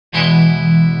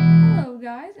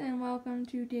welcome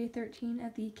to day 13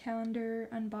 of the calendar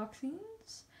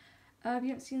unboxings. If you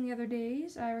haven't seen the other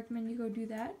days, I recommend you go do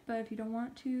that, but if you don't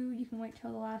want to, you can wait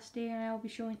till the last day and I'll be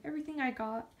showing everything I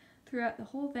got throughout the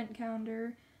whole event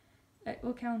calendar.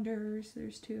 Well, calendars,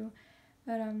 there's two.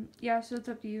 But yeah, so it's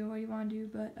up to you what you want to do,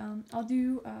 but I'll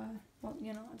do, well,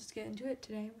 you know, I'll just get into it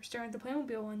today. We're starting with the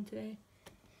playmobil one today.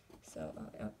 So,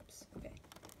 oops, okay.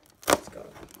 Let's go.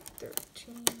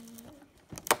 13.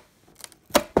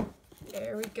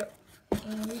 There we go.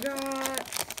 And we got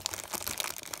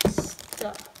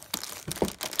stuff.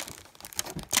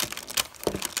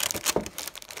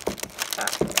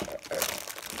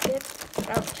 Get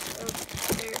out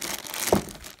of there.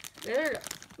 There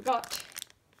we go.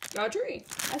 We got a tree.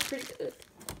 That's pretty good.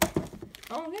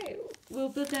 Okay, we'll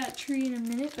build that tree in a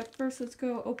minute, but first let's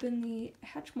go open the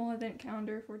Hatchimal event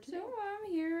calendar for today. So I'm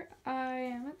here. I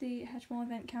am at the Hatchimal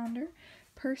event calendar.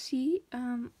 Percy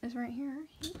is right here.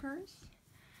 Hey, Percy.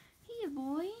 Hey,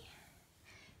 boy.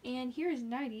 And here is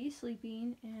Nighty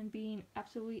sleeping and being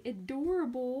absolutely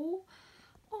adorable.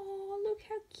 Oh, look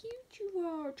how cute you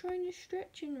are, trying to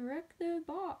stretch and wreck the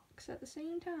box at the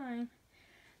same time.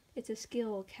 It's a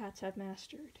skill cats have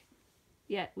mastered,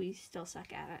 yet we still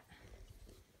suck at it.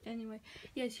 Anyway,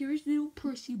 yes, here's little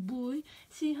Percy boy.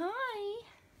 Say hi.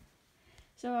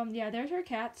 So, yeah, there's our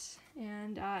cats,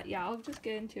 and, yeah, I'll just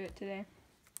get into it today.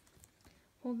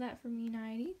 Hold that for me,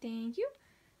 Nighty. Thank you.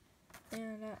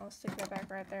 And I'll stick that back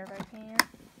right there if I can.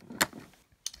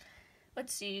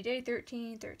 Let's see, day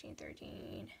 13.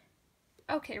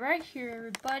 Okay, right here,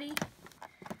 everybody. I'm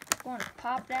going to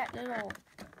pop that little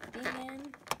thing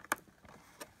in.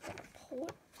 Pull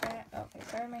that. Okay,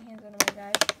 sorry, my hands on the way,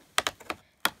 guys.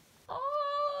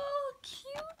 Oh,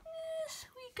 cuteness!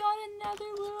 We got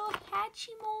another little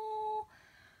Hatchimal.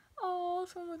 Oh,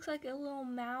 this one looks like a little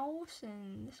mouse,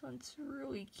 and this one's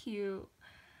really cute.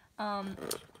 Oh,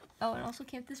 and also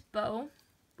came with this bow.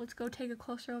 Let's go take a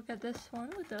closer look at this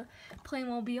one with the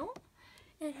playmobil.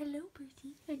 And hello,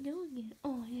 Percy. Hello again.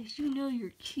 Oh, yes, you know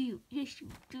you're cute. Yes, you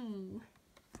do.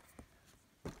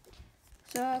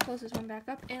 So I'll close this one back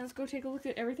up, and let's go take a look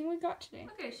at everything we got today.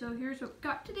 Okay, so here's what we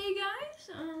got today, guys.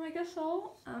 I guess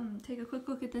I'll take a quick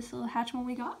look at this little Hatchimal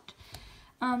we got.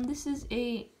 This is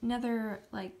another,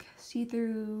 like,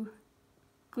 see-through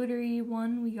glittery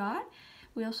one we got.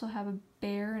 We also have a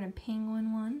bear and a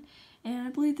penguin one. And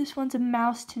I believe this one's a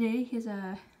mouse today.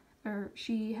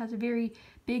 She has a very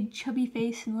big chubby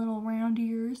face and little round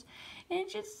ears. And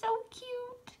it's just so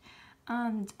cute.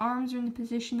 Its arms are in the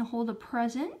position to hold a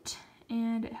present.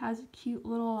 And it has a cute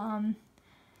little,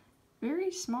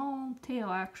 very small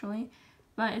tail actually.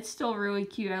 But it's still really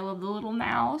cute. I love the little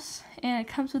mouse. And it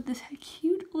comes with this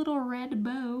cute little red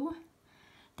bow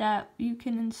that you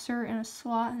can insert in a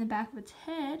slot in the back of its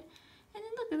head. And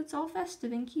then look, it's all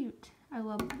festive and cute. I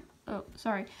love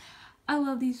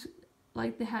these,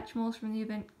 like the Hatchimals from the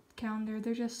event calendar.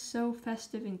 They're just so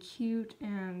festive and cute,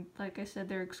 and like I said,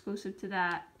 they're exclusive to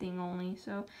that thing only.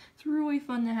 So it's really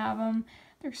fun to have them.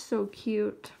 They're so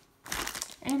cute.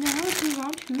 And now let's move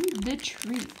on to the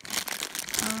tree.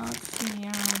 Let's see,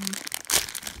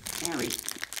 there we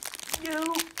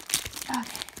go.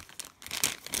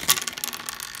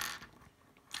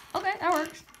 Okay, that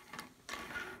works.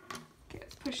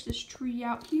 Push this tree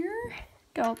out here.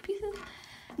 Go pieces.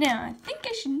 Now, I think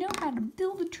I should know how to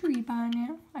build a tree by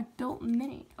now. I built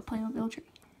a playmobil tree.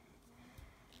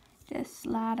 Just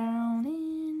slide it on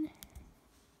in.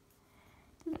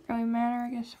 Doesn't really matter,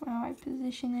 I guess, how I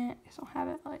position it. I guess I'll have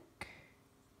it like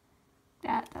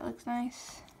that. That looks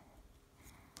nice.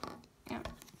 Yeah.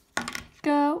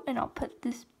 Go, and I'll put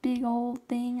this big old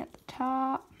thing at the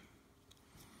top.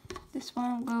 This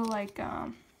one will go like,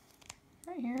 right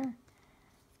here.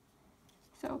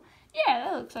 So, yeah,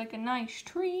 that looks like a nice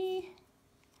tree.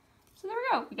 So there we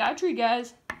go. We got a tree,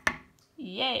 guys.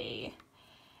 Yay.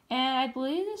 And I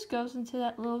believe this goes into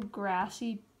that little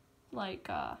grassy, like,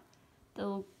 the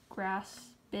little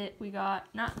grass bit we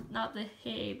got. Not the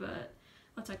hay, but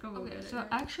let's like go over it. So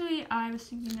actually, I was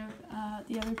thinking of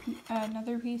the other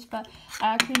another piece, but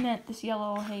I actually meant this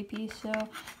yellow hay piece. So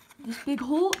this big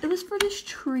hole, it was for this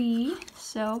tree.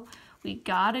 So we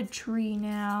got a tree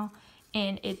now,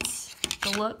 and it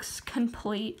looks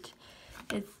complete.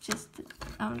 It's just,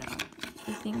 oh no,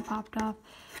 the thing popped off.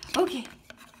 Okay.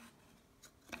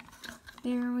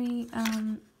 There we go.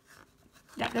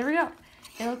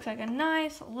 It looks like a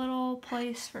nice little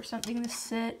place for something to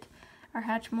sit. Our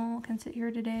Hatchimal can sit here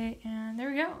today, and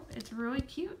there we go. It's really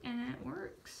cute, and it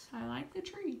works. I like the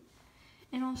tree.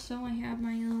 And also, I have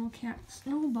my little cat,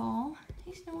 Snowball.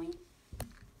 Hey, Snowy.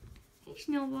 Hey,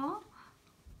 Snowball.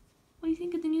 What do you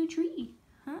think of the new tree?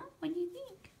 Huh? What do you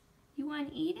think? You want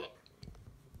to eat it?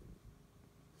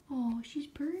 Oh, she's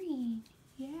purring.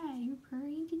 Yeah, you're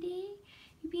purring today?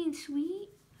 You being sweet?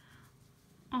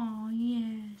 Oh,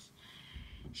 yes.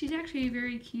 She's actually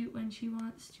very cute when she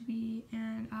wants to be,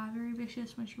 and very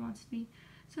vicious when she wants to be.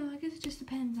 So I guess it just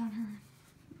depends on her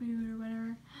mood or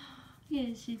whatever.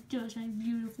 Yes, it does, my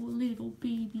beautiful little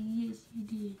baby. Yes, you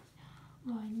did.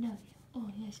 Oh, I love you. Oh,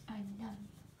 yes, I love you.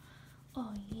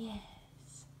 Oh, yes.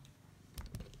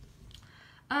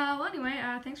 Well, anyway,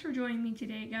 thanks for joining me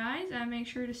today, guys. Make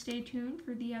sure to stay tuned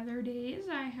for the other days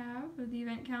I have of the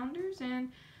event calendars,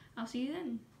 and I'll see you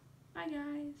then. Bye,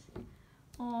 guys.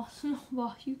 Oh,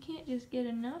 Snowball, you can't just get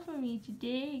enough of me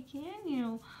today, can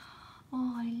you?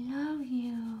 Oh, I love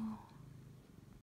you.